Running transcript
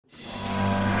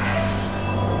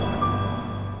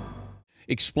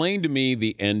Explain to me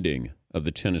the ending of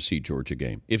the Tennessee-Georgia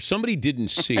game. If somebody didn't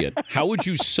see it, how would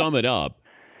you sum it up?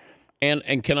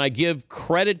 And can I give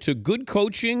credit to good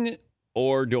coaching,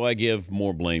 or do I give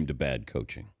more blame to bad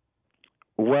coaching?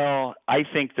 Well, I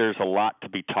think there's a lot to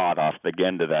be taught off the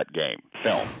end of that game.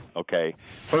 Film, okay?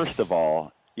 First of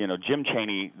all, Jim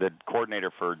Chaney, the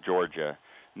coordinator for Georgia,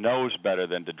 knows better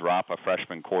than to drop a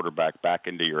freshman quarterback back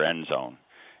into your end zone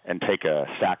and take a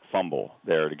sack fumble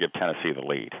there to give Tennessee the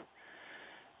lead.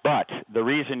 But the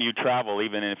reason you travel,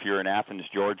 even if you're in Athens,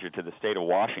 Georgia, to the state of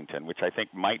Washington, which I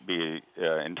think might be,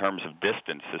 in terms of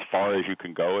distance, as far as you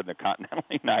can go in the continental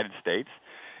United States,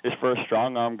 is for a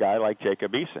strong-arm guy like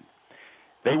Jacob Eason.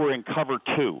 They were in cover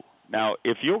 2. Now,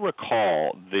 if you'll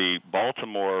recall the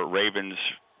Baltimore Ravens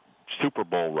Super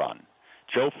Bowl run,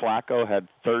 Joe Flacco had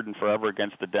 3rd and forever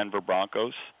against the Denver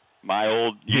Broncos. My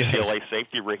old UCLA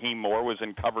safety, Raheem Moore, was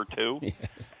in cover 2. Yes.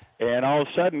 And all of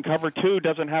a sudden, cover 2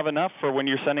 doesn't have enough for when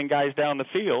you're sending guys down the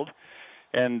field.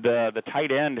 And the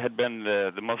tight end had been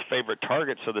the most favorite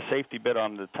target, so the safety bit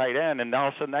on the tight end. And all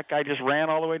of a sudden, that guy just ran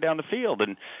all the way down the field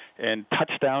and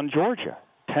touchdown Georgia.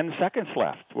 10 seconds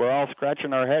left. We're all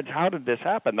scratching our heads. How did this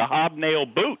happen? The hobnail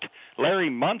boot. Larry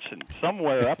Munson,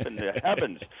 somewhere up in the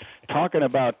heavens, talking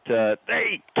about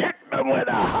they kicked him with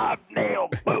a hobnail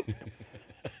boot.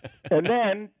 And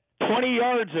then 20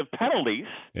 yards of penalties.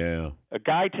 Yeah. A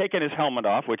guy taking his helmet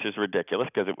off, which is ridiculous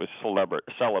because it was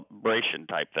celebration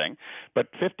type thing. But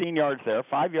 15 yards there,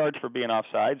 5 yards for being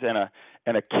offsides,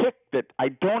 and a kick that I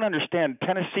don't understand.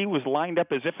 Tennessee was lined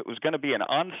up as if it was going to be an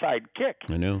onside kick.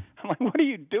 I know. I'm like, what are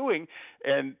you doing?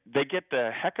 And they get the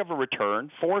heck of a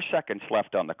return, 4 seconds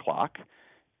left on the clock,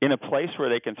 in a place where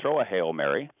they can throw a Hail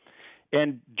Mary.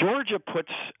 And Georgia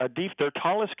puts their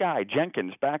tallest guy,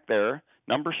 Jenkins, back there,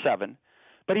 number 7,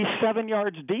 but he's 7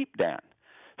 yards deep, Dan.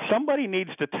 Somebody needs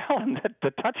to tell him that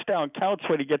the touchdown counts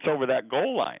when he gets over that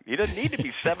goal line. He doesn't need to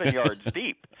be 7 yards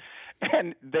deep.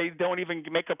 And they don't even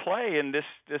make a play. And this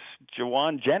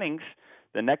Jawan Jennings,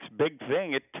 the next big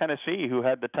thing at Tennessee, who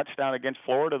had the touchdown against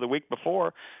Florida the week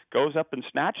before, goes up and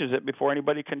snatches it before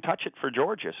anybody can touch it for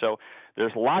Georgia. So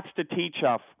there's lots to teach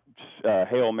off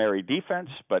Hail Mary defense,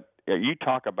 but you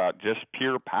talk about just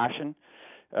pure passion.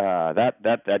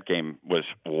 That game was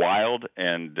wild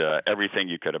and everything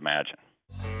you could imagine.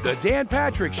 The Dan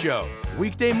Patrick Show,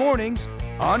 weekday mornings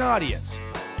on Audience.